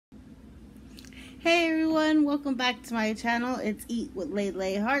Hey everyone, welcome back to my channel. It's Eat with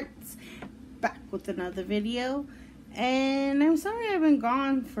Lay Hearts, back with another video. And I'm sorry I've been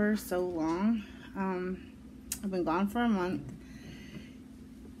gone for so long. I've been gone for a month.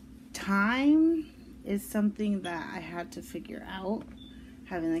 Time is something that I had to figure out.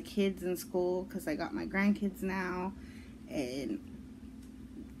 Having the kids in school, because I got my grandkids now, and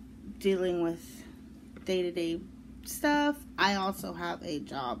dealing with day-to-day stuff. I also have a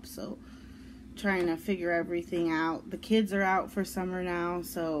job, so trying to figure everything out. The kids are out for summer now,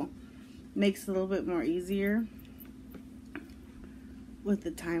 so makes it a little bit more easier with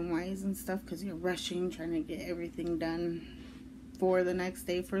the time-wise and stuff, because you're rushing, trying to get everything done for the next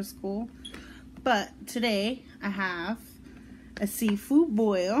day for school. But today I have a seafood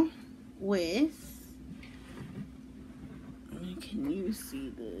boil with, can you see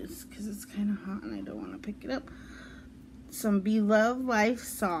this? Because it's kind of hot and I don't want to pick it up. Some Beloveslife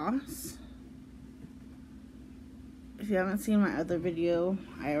sauce. If you haven't seen my other video,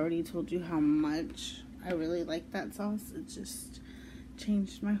 I already told you how much I really like that sauce. It just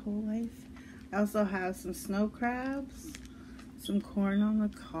changed my whole life. I also have some snow crabs, some corn on the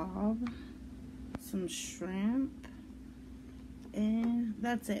cob, some shrimp, and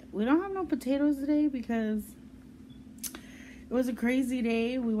that's it. We don't have no potatoes today because it was a crazy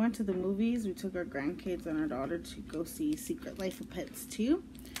day. We went to the movies. We took our grandkids and our daughter to go see Secret Life of Pets 2.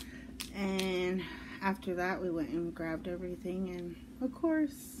 And after that, we went and grabbed everything. And, of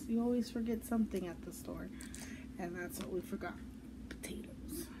course, you always forget something at the store. And that's what we forgot.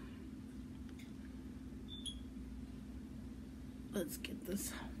 Potatoes. Let's get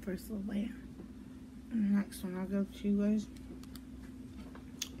this first little bite. And the next one I'll go to you guys.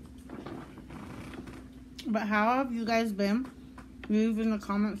 But how have you guys been? Leave in the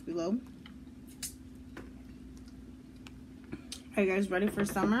comments below. Are you guys ready for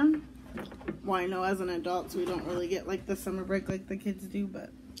summer? Well, I know as an adult we don't really get like the summer break like the kids do,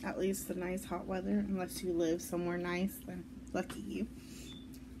 but at least the nice hot weather. Unless you live somewhere nice, then lucky you.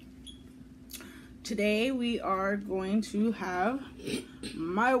 Today we are going to have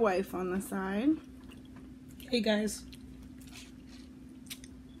my wife on the side. Hey guys.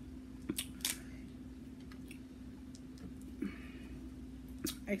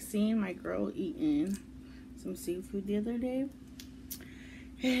 I seen my girl eating some seafood the other day,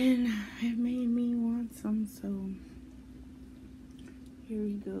 and it made me want some, so here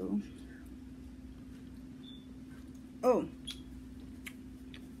we go. Oh,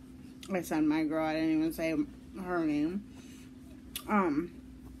 I said my girl, I didn't even say her name.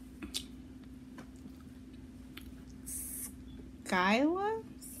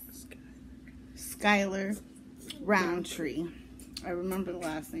 Skylar Roundtree. I remember the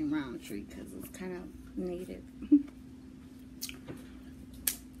last name Roundtree because it's kind of native.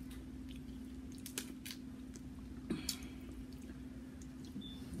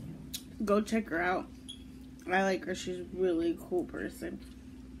 Go check her out. I like her. She's a really cool person.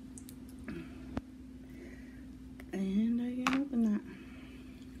 And I can open that.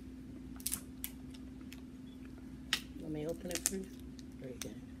 Let me open it for you. Very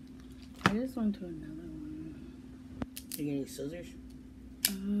good. I just went to another one. You get any scissors?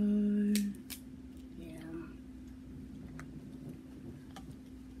 Yeah.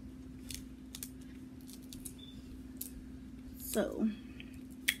 So,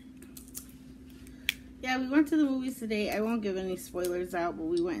 yeah, we went to the movies today. I won't give any spoilers out, but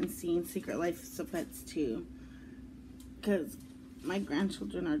we went and seen Secret Life of Pets 2. Because my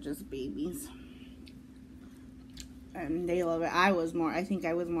grandchildren are just babies. And they love it. I think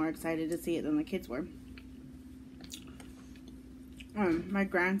I was more excited to see it than the kids were. My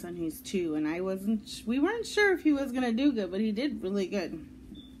grandson, he's 2, and we weren't sure if he was going to do good, but he did really good.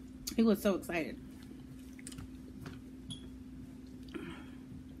 He was so excited.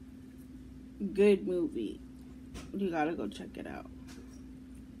 Good movie. You gotta go check it out.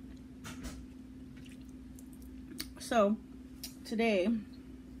 So, today,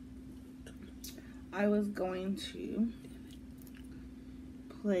 I was going to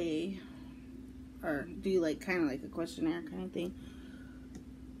play, or do like kind of like a questionnaire kind of thing.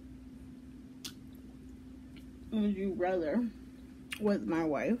 Would you rather with my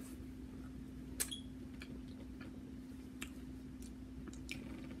wife?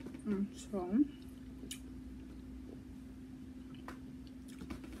 So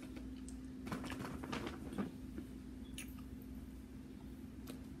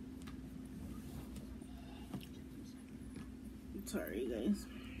sorry guys,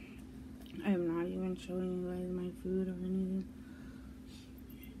 I am not even showing you guys my food or anything.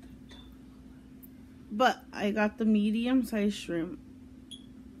 But I got the medium-sized shrimp.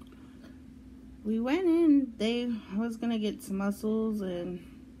 we went in. I was gonna get some mussels and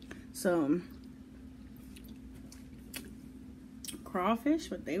some crawfish,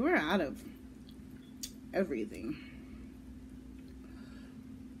 but they were out of everything.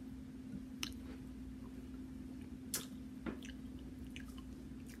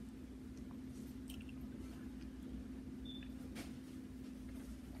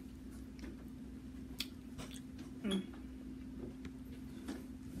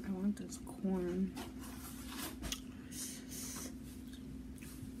 I want this corn.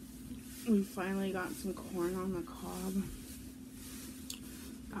 We finally got some corn on the cob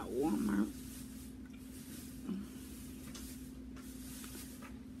at Walmart.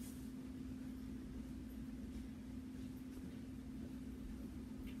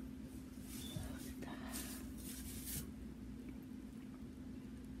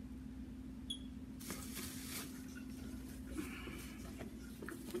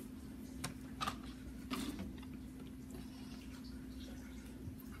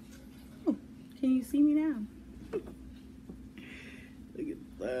 Can you see me now? Look at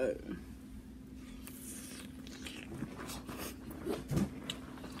that.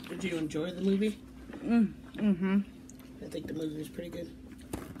 Did you enjoy the movie? Mm-hmm. I think the movie was pretty good.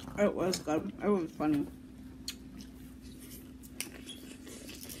 It was good. It was funny.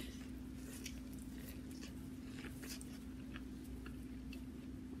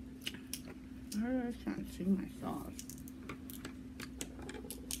 I can't see my sauce.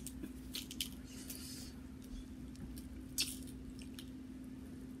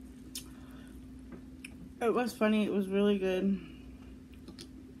 It was funny. It was really good.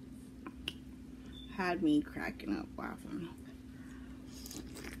 Had me cracking up laughing.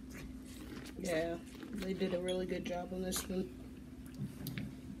 Yeah, they did a really good job on this one.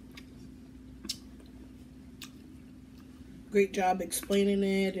 Great job explaining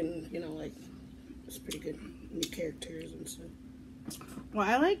it, and you know, like, it's pretty good. New characters and stuff. Well,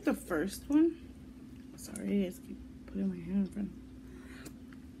 I like the first one. Sorry, I just keep putting my hand in front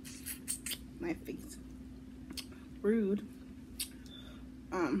of my face. Rude.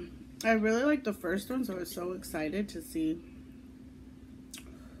 I really liked the first one, so I was so excited to see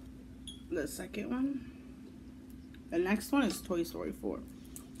the second one. The next one is Toy Story 4.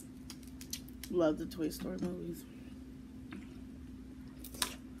 Love the Toy Story movies.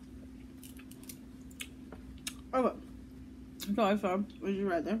 Oh, so I saw, would you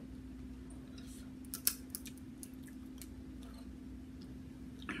rather?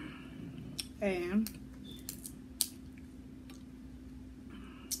 And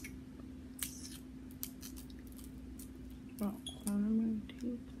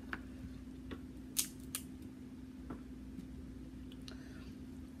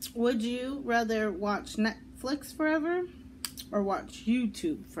would you rather watch Netflix forever or watch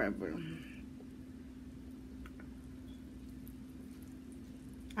YouTube forever?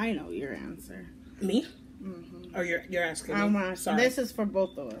 I know your answer. Me? Mm-hmm. Or you're asking me? Sorry. This is for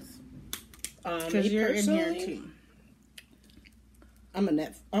both of us. Because you're in here too. I'm a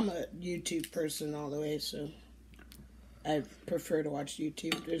YouTube person all the way, so I prefer to watch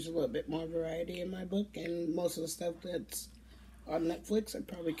YouTube. There's a little bit more variety in my book, and most of the stuff that's on Netflix, I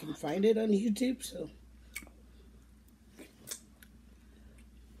probably can find it on YouTube, so.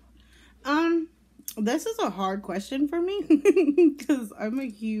 This is a hard question for me because I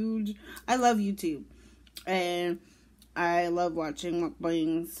love YouTube and I love watching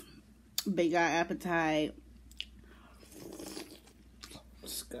mukbangs, Big Eye Appetite,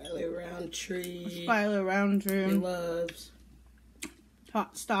 Skylar Roundtree, Beloveslife,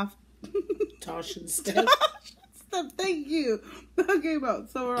 stuff. Tosh and Steph. Steph, thank you. That came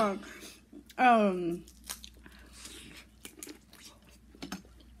out so wrong.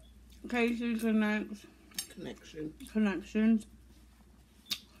 Casey Connections,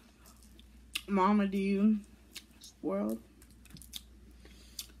 Mama D World.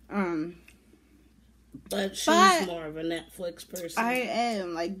 But she's more of a Netflix person. I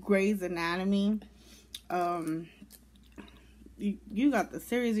am, like Grey's Anatomy. You got the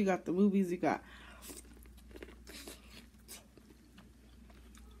series, you got the movies, you got.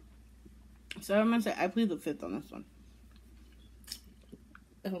 So I'm gonna say I plead the fifth on this one.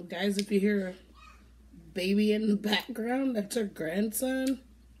 Guys, if you hear a baby in the background, that's our grandson.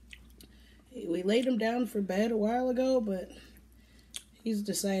 We laid him down for bed a while ago, but he's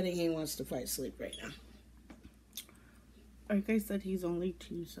deciding he wants to fight sleep right now. Like I said, he's only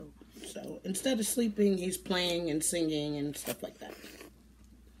 2, so instead of sleeping, he's playing and singing and stuff like that.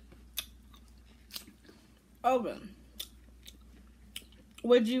 Okay.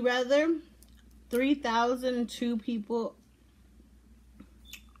 Would you rather 3,002 people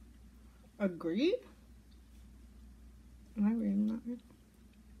Agreed? Am I reading that right?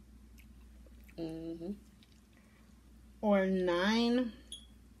 Mm-hmm. Or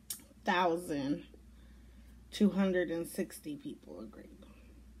 9,260 people agreed.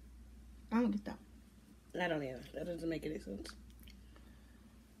 I don't get that. I don't either. That doesn't make any sense.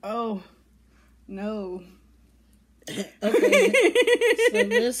 Oh, no. Okay. So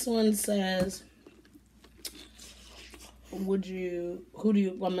this one says,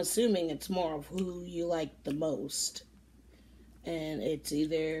 I'm assuming it's more of who you like the most. And it's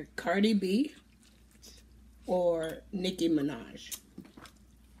either Cardi B or Nicki Minaj.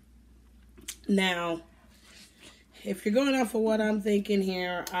 Now, if you're going off of what I'm thinking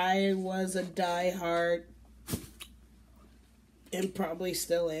here, I was a diehard, and probably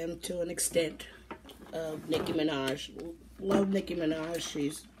still am to an extent, of Nicki Minaj. Love Nicki Minaj.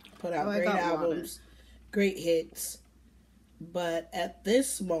 She's put out great albums, great hits. But at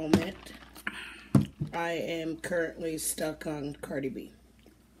this moment, I am currently stuck on Cardi B.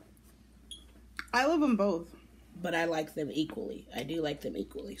 I love them both. But I like them equally. I do like them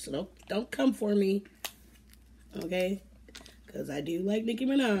equally. So don't come for me. Okay? Because I do like Nicki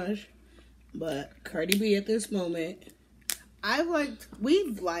Minaj. But Cardi B at this moment.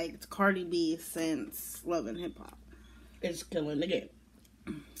 We've liked Cardi B since Love and Hip Hop. It's killing the game.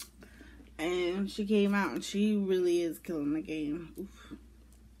 And she came out and she really is killing the game. Oof.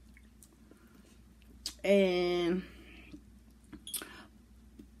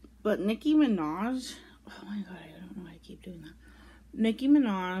 But Nicki Minaj, oh my god, I don't know why I keep doing that. Nicki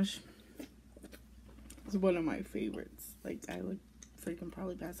Minaj is one of my favorites. Like, I would freaking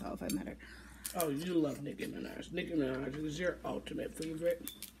probably pass out if I met her. Oh, you love Nicki Minaj. Nicki Minaj is your ultimate favorite.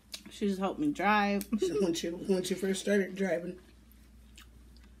 She just helped me drive. when she first started driving.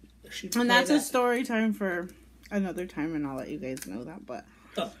 And that's a story time for another time, and I'll let you guys know that. But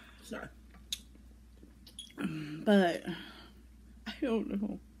sorry. But I don't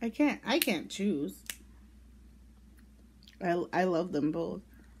know. I can't choose. I love them both.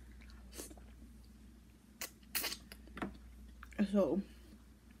 So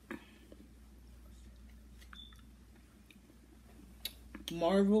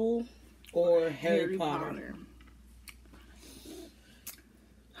Marvel or Harry Potter?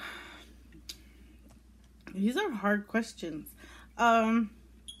 These are hard questions. I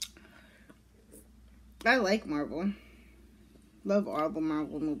like Marvel. Love all the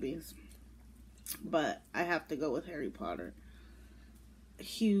Marvel movies. But I have to go with Harry Potter.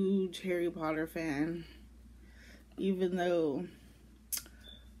 Huge Harry Potter fan. Even though,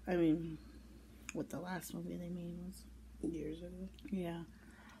 I mean, what the last movie they made was years ago. Yeah.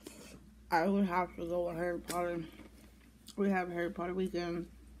 I would have to go with Harry Potter. We have Harry Potter weekend.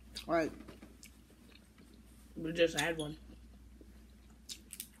 Like, we just had one.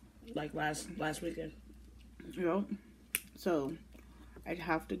 Like last weekend. Yep. So, I'd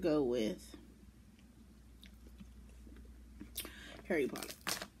have to go with Harry Potter.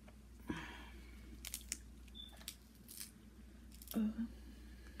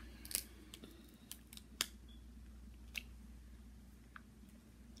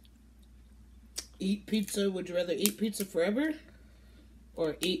 Eat pizza. Would you rather eat pizza forever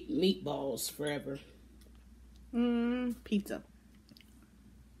or eat meatballs forever? Pizza.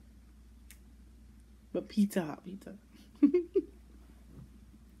 But Pizza Hut pizza.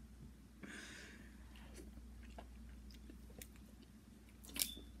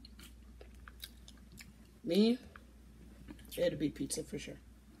 Me? It'd be pizza for sure.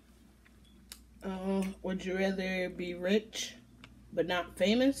 Would you rather be rich but not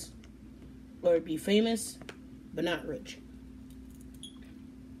famous, or be famous but not rich?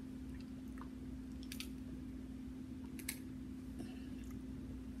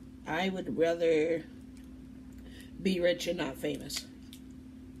 I would rather be rich and not famous.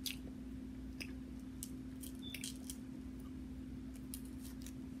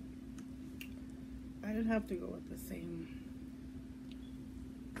 I'd have to go with the same.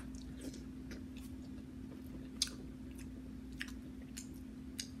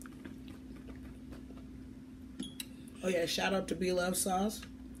 Oh yeah, shout out to Beloveslife.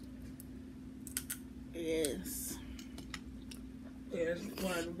 Yes. Yeah, it's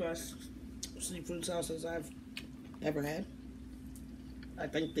one of the best seafood sauces I've ever had. I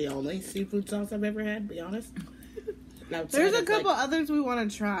think the only seafood sauce I've ever had, to be honest. There's a couple others we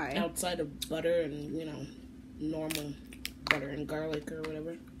want to try. Outside of butter and, normal butter and garlic or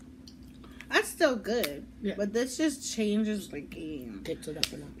whatever. That's still good. Yeah. But this just changes the game. Takes it up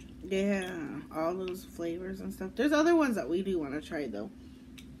a notch. Yeah. All those flavors and stuff. There's other ones that we do want to try, though.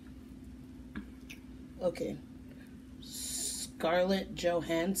 Okay. Scarlett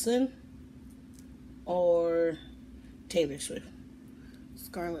Johansson or Taylor Swift?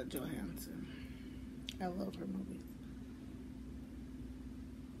 Scarlett Johansson. I love her movies.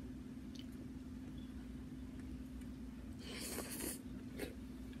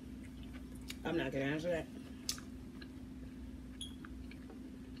 I'm not going to answer that.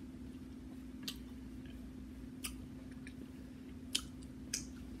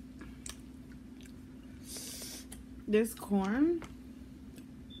 This corn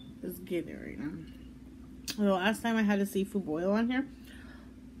is getting right now. The last time I had a seafood boil on here,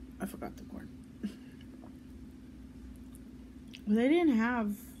 I forgot the corn. They didn't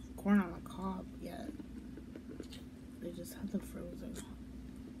have corn on the cob yet. They just had the frozen.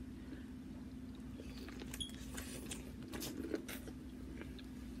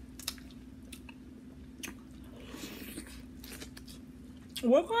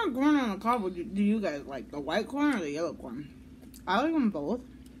 What kind of corn on the cob do you guys like? The white corn or the yellow corn? I like them both.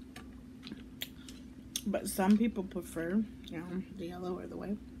 But some people prefer, you know, the yellow or the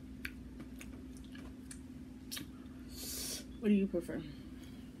white. What do you prefer?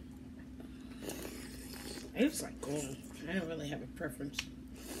 I just like corn. I don't really have a preference.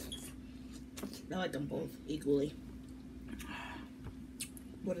 I like them both equally.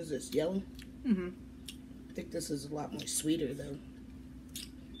 What is this, yellow? Mm-hmm. I think this is a lot more sweeter, though,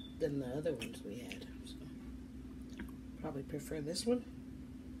 than the other ones we had. So probably prefer this one.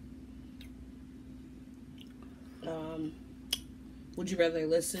 Would you rather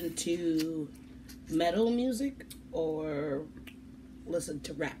listen to metal music or listen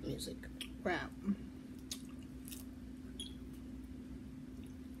to rap music? Rap.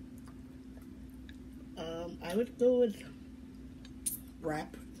 I would go with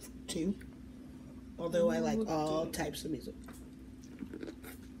rap, too. Although I like all types of music.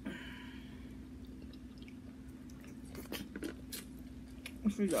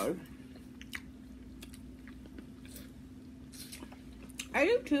 She does. I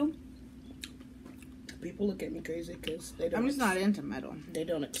do too. People look at me crazy because they don't. I'm just not into metal. They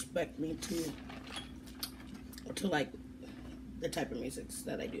don't expect me to like the type of music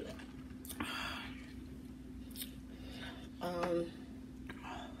that I do.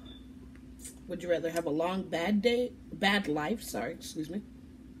 Would you rather have a long bad life,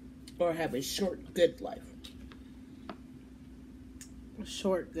 or have a short good life? A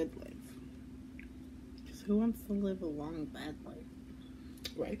short good life. Because who wants to live a long bad life?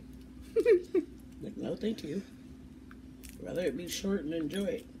 Right. Like, no, thank you. Rather it be short and enjoy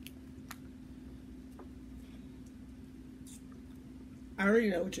it. I already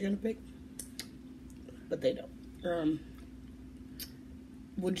know what you're gonna pick, but they don't.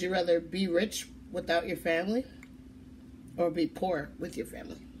 Would you rather be rich without your family, or be poor with your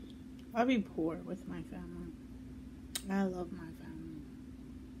family? I'll be poor with my family. I love my family.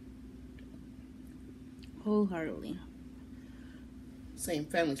 Wholeheartedly. Same,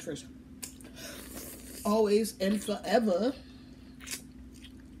 families first. Always and forever.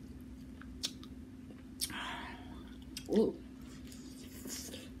 Ooh.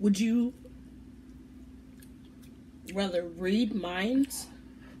 Would you rather read minds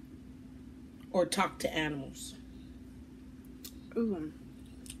or talk to animals? Ooh.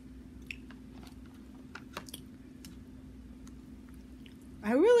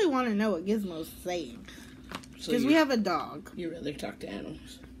 I really want to know what Gizmo's saying. Because we have a dog. You rather talk to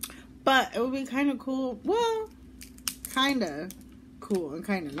animals. But it would be kind of cool. Well, kind of cool and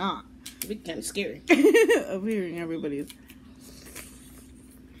kind of not. It'd be kind of scary. Of hearing everybody's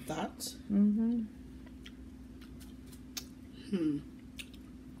thoughts. Mm-hmm.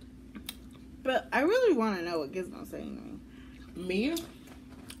 But I really want to know what Gizmo's saying to me. Me?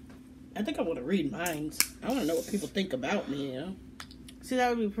 I think I want to read minds. I want to know what people think about me, you know? See, that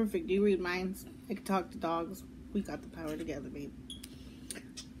would be perfect. You read minds. I could talk to dogs. We got the power together, babe.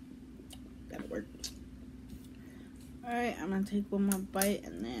 That'll work. Alright, I'm going to take one more bite,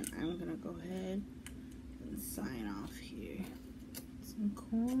 and then I'm going to go ahead and sign off here. Some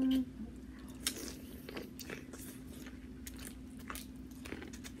corn.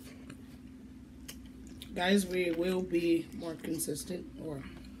 Guys, we will be more consistent, or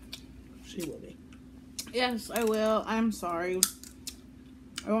she will be. Yes, I will. I'm sorry.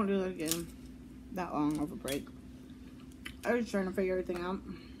 I won't do that again. That long of a break. I was trying to figure everything out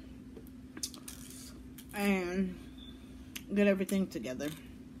and get everything together.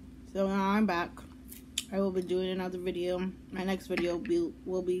 So now I'm back. I will be doing another video. My next video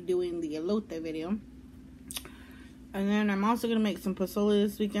will be doing the elote video. And then I'm also going to make some pozole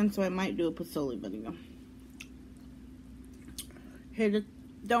this weekend, so I might do a pozole video. Hey,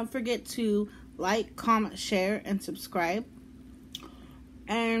 don't forget to like, comment, share, and subscribe.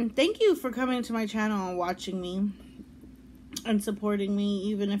 And thank you for coming to my channel and watching me and supporting me.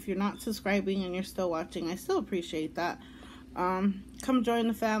 Even if you're not subscribing and you're still watching, I still appreciate that. Come join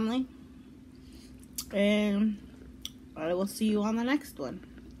the family. And I will see you on the next one.